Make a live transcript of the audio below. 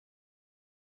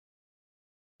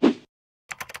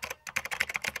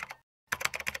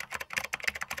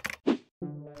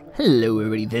Hello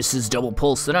everybody, this is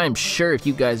Doublepulse, and I'm sure if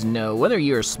you guys know, whether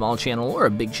you're a small channel or a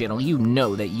big channel, you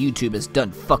know that YouTube has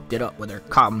done fucked it up with their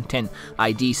content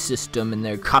ID system and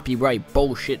their copyright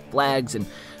bullshit flags and,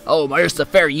 oh, where's the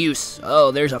fair use?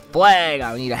 Oh, there's a flag,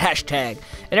 I need a hashtag.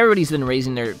 And everybody's been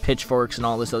raising their pitchforks and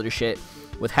all this other shit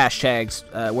with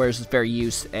hashtags, where's the fair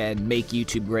use, and make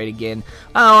YouTube great again.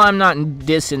 Oh, I'm not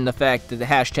dissing the fact that the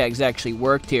hashtags actually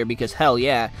worked here, because hell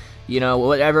yeah, you know,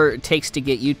 whatever it takes to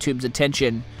get YouTube's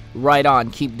attention, right on,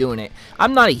 keep doing it.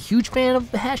 I'm not a huge fan of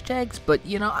the hashtags, but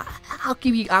you know, I'll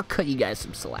cut you guys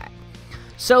some slack.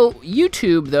 So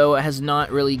YouTube though has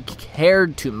not really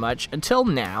cared too much until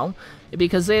now,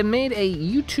 because they have made a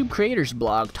YouTube creators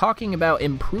blog talking about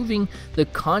improving the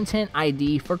content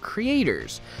ID for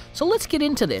creators. So let's get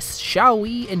into this, shall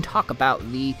we, and talk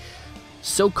about the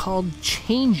so-called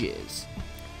changes.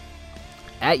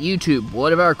 At YouTube,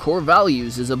 one of our core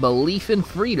values is a belief in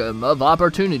freedom of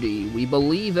opportunity. We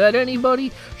believe that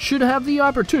anybody should have the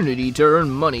opportunity to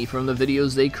earn money from the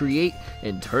videos they create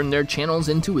and turn their channels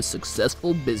into a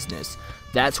successful business.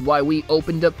 That's why we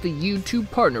opened up the YouTube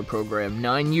Partner Program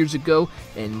 9 years ago,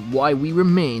 and why we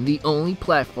remain the only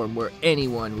platform where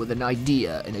anyone with an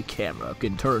idea and a camera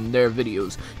can turn their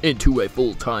videos into a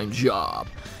full-time job.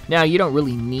 Now, you don't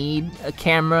really need a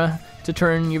camera to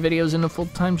turn your videos into a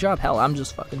full-time job. Hell, I'm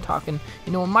just fucking talking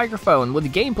into a microphone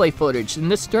with gameplay footage,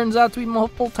 and this turns out to be my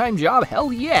full-time job.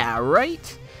 Hell yeah,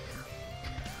 right?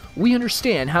 We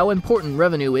understand how important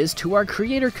revenue is to our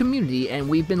creator community, and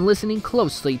we've been listening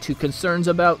closely to concerns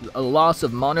about a loss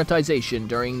of monetization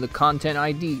during the Content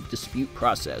ID dispute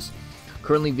process.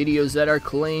 Currently, videos that are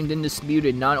claimed and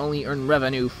disputed not only earn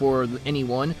revenue for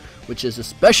anyone, which is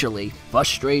especially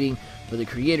frustrating for the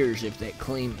creators if that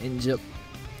claim ends up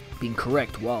being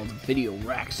correct while the video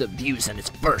racks up views in its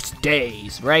first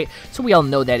days, right? So we all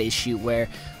know that issue where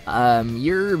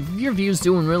your view's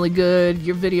doing really good,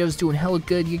 your video's doing hella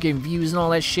good, you're getting views and all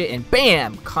that shit, and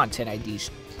BAM! Content ID's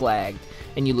flagged,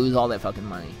 and you lose all that fucking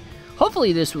money.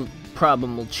 Hopefully this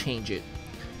problem will change it.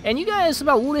 And you guys,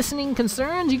 about listening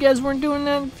concerns, you guys weren't doing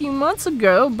that a few months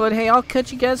ago, but hey, I'll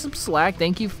cut you guys some slack.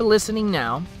 Thank you for listening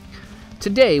now.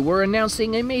 Today, we're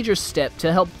announcing a major step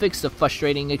to help fix the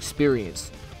frustrating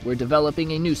experience. We're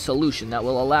developing a new solution that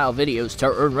will allow videos to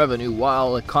earn revenue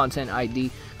while a Content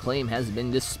ID claim has been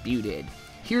disputed.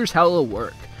 Here's how it'll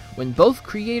work. When both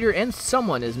creator and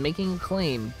someone is making a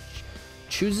claim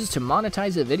chooses to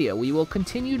monetize a video, we will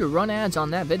continue to run ads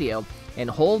on that video and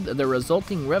hold the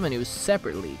resulting revenues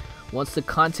separately. Once the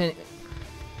content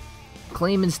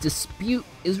claimant's dispute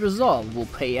is resolved, we'll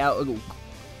pay out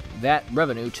that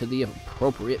revenue to the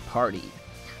appropriate party.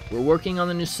 We're working on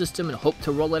the new system and hope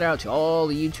to roll it out to all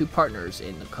the YouTube partners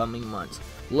in the coming months.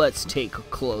 Let's take a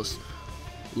closer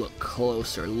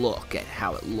look at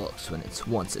how it looks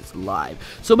once it's live.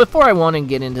 So before I want to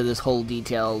get into this whole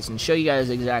details and show you guys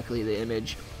exactly the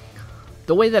image,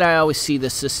 the way that I always see the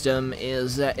system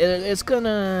is that it's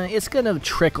gonna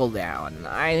trickle down.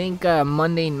 I think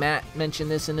Mundane Matt mentioned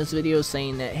this in his video,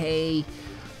 saying that hey,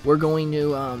 we're going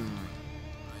to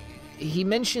he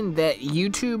mentioned that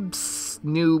YouTube's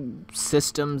new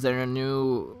systems and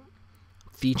new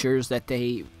features that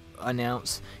they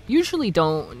announce usually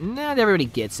not everybody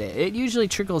gets it. It usually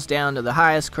trickles down to the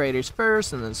highest creators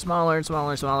first, and then smaller and smaller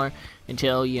and smaller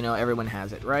until, you know, everyone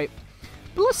has it, right?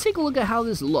 But let's take a look at how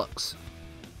this looks.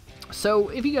 So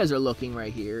if you guys are looking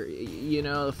right here, you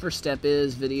know, the first step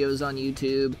is videos on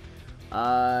YouTube.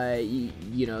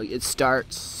 You know,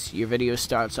 your video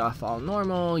starts off all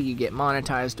normal, you get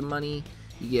monetized money,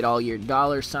 you get all your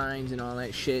dollar signs and all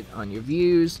that shit on your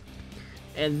views,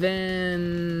 and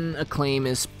then a claim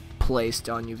is placed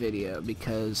on your video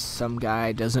because some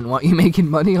guy doesn't want you making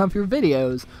money off your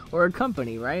videos, or a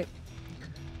company, right?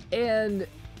 And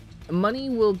money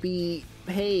will be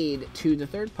paid to the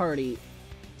third party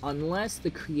unless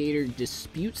the creator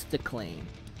disputes the claim.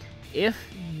 If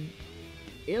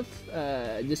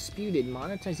disputed,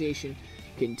 monetization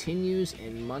continues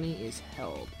and money is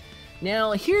held.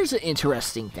 Now, here's an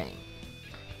interesting thing.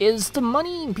 Is the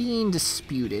money being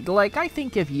disputed? Like, I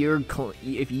think if you are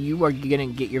gonna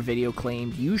get your video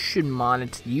claimed, you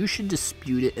should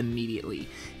dispute it immediately.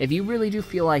 If you really do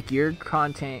feel like your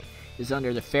content is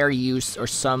under the fair use or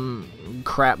some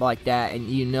crap like that, and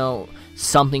you know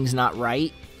something's not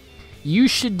right, you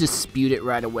should dispute it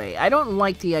right away. I don't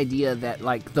like the idea that,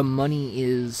 like, the money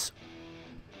is,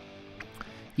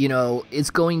 you know, it's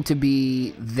going to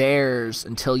be theirs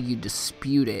until you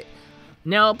dispute it.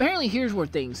 Now, apparently, here's where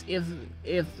things, if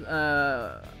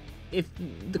the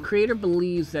creator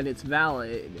believes that it's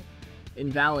valid,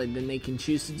 invalid, then they can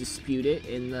choose to dispute it,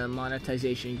 and the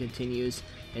monetization continues,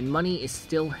 and money is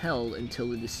still held until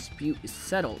the dispute is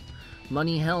settled.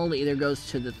 Money held either goes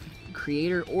to the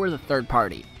creator or the third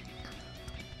party.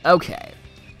 Okay.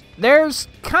 There's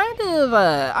kind of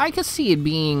I could see it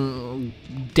being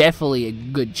definitely a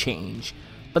good change.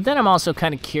 But then I'm also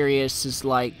kind of curious, is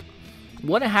like,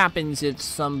 what happens if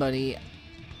somebody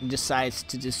decides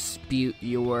to dispute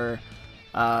your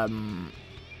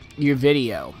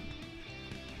video?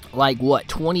 Like, what,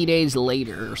 20 days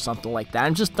later or something like that?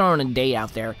 I'm just throwing a day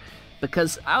out there,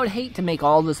 because I would hate to make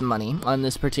all this money on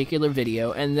this particular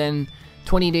video, and then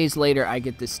 20 days later I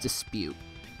get this dispute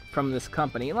from this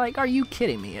company. Like, are you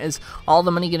kidding me? Is all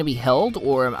the money going to be held,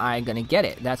 or am I going to get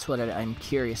it? That's what I'm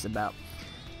curious about.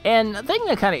 And the thing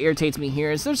that kind of irritates me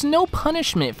here is there's no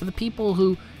punishment for the people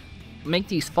who make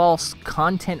these false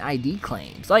content ID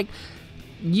claims. Like,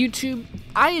 YouTube,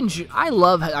 I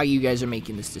love how you guys are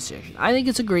making this decision. I think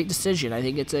it's a great decision. I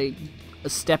think it's a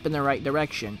step in the right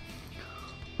direction.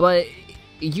 But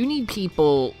you need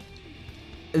people.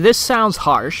 This sounds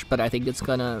harsh, but I think it's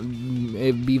gonna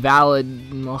be valid,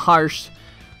 harsh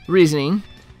reasoning,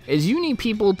 is you need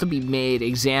people to be made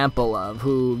example of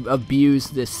who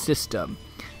abuse this system.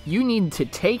 You need to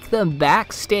take them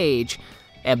backstage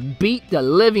and beat the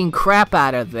living crap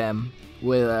out of them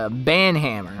with a ban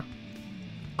hammer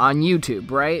on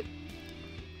YouTube, right?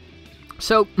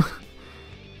 So,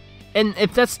 and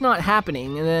if that's not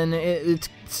happening, then it's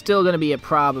still gonna be a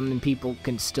problem, and people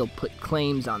can still put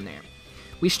claims on there.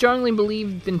 We strongly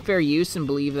believe in fair use and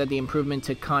believe that the improvement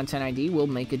to Content ID will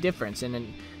make a difference.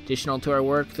 And additional to our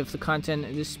work with the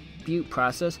content dispute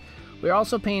process, we're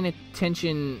also paying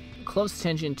close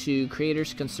attention to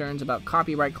creators' concerns about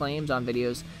copyright claims on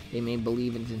videos they may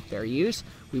believe in fair use.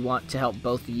 We want to help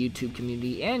both the YouTube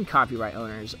community and copyright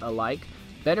owners alike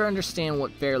better understand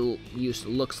what fair use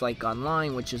looks like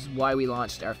online, which is why we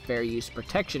launched our Fair Use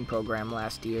Protection Program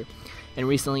last year and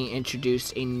recently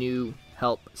introduced a new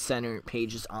Help Center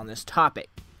pages on this topic.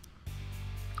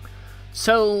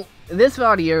 So this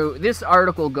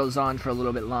article goes on for a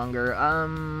little bit longer.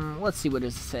 Let's see, what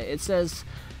does it say? It says,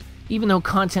 even though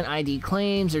Content ID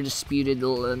claims are disputed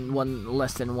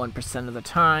less than 1% of the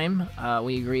time,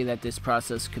 we agree that this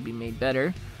process could be made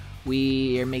better.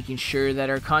 We are making sure that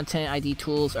our Content ID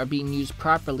tools are being used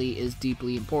properly is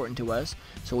deeply important to us,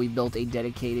 so we built a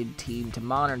dedicated team to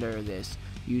monitor this.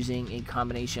 Using a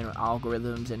combination of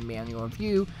algorithms and manual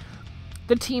review,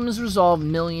 the team has resolved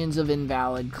millions of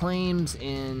invalid claims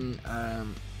in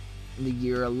the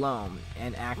year alone,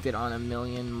 and acted on 1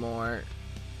 million more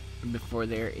before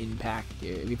they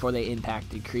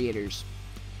impacted creators.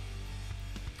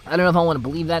 I don't know if I want to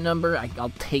believe that number. I'll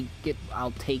take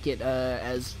it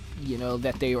as, you know,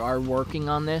 that they are working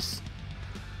on this.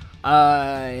 They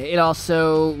are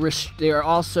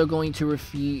also going to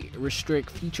restrict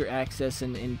feature access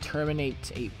and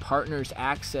terminate a partner's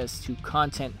access to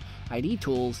Content ID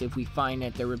tools if we find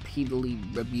that they're repeatedly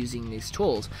abusing these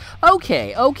tools.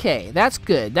 Okay, that's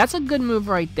good. That's a good move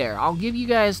right there. I'll give you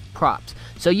guys props.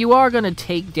 So you are going to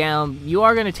take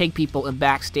people in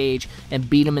backstage and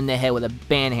beat them in the head with a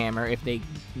ban hammer if they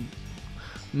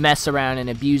mess around and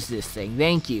abuse this thing.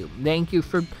 Thank you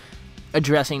for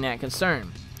addressing that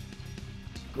concern.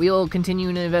 We will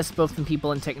continue to invest both in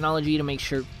people and technology to make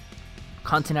sure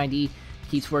Content ID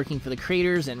keeps working for the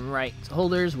creators and rights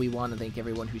holders. We want to thank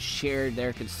everyone who shared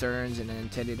their concerns and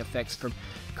intended effects from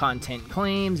content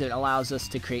claims. It allows us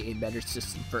to create a better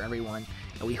system for everyone,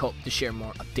 and we hope to share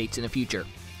more updates in the future.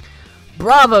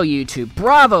 Bravo, YouTube.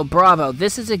 Bravo.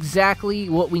 This is exactly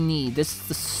what we need. This is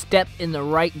the step in the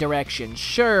right direction.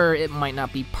 Sure, it might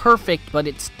not be perfect, but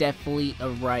it's definitely a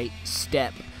right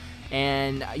step.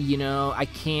 And, you know, I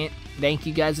can't thank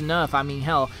you guys enough. I mean,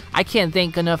 hell, I can't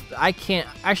thank enough. I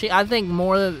think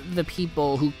more of the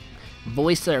people who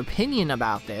voiced their opinion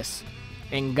about this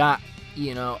and got,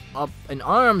 you know, up in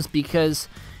arms, because,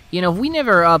 you know, if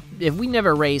we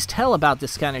never raised hell about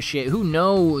this kind of shit, who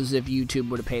knows if YouTube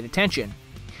would have paid attention.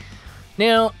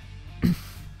 Now,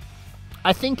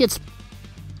 I think it's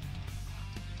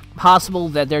possible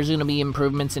that there's going to be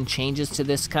improvements and changes to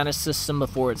this kind of system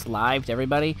before it's live to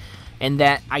everybody, and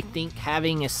that I think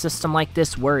having a system like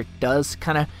this where it does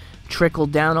kind of trickle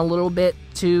down a little bit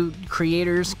to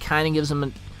creators kind of gives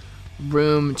them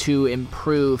room to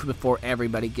improve before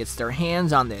everybody gets their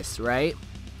hands on this, right?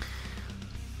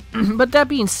 But that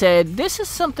being said, this is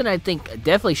something I think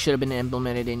definitely should have been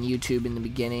implemented in YouTube in the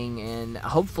beginning, and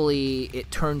hopefully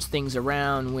it turns things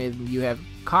around when you have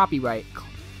copyright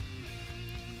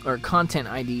or Content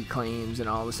ID claims and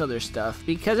all this other stuff,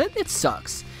 because it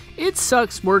sucks. It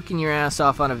sucks working your ass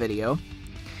off on a video,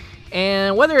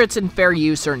 And whether it's in fair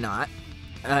use or not,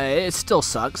 it still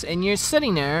sucks. And you're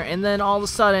sitting there, and then all of a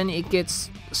sudden it gets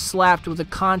slapped with a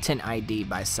content ID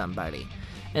by somebody.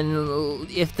 And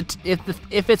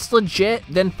if it's legit,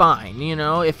 then fine, you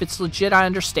know. If it's legit, I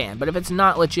understand. But if it's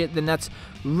not legit, then that's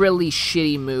really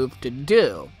shitty move to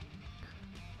do.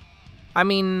 I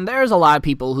mean, there's a lot of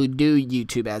people who do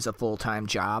YouTube as a full-time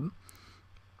job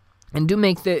and do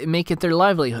make it their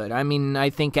livelihood. I mean, I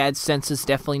think AdSense is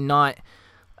definitely not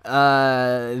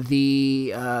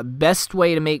the best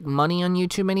way to make money on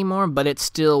YouTube anymore, but it's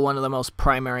still one of the most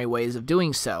primary ways of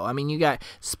doing so. I mean, you got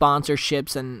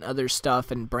sponsorships and other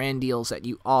stuff and brand deals that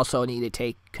you also need to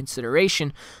take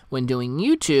consideration when doing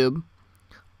YouTube,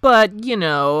 but, you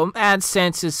know,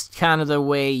 AdSense is kind of the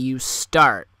way you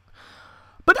start.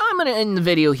 But I'm going to end the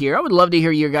video here. I would love to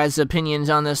hear your guys' opinions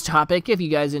on this topic. If you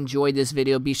guys enjoyed this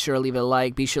video, be sure to leave a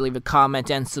like, be sure to leave a comment,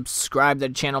 and subscribe to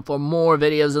the channel for more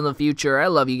videos in the future. I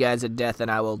love you guys to death, and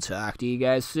I will talk to you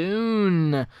guys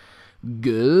soon.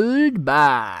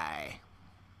 Goodbye.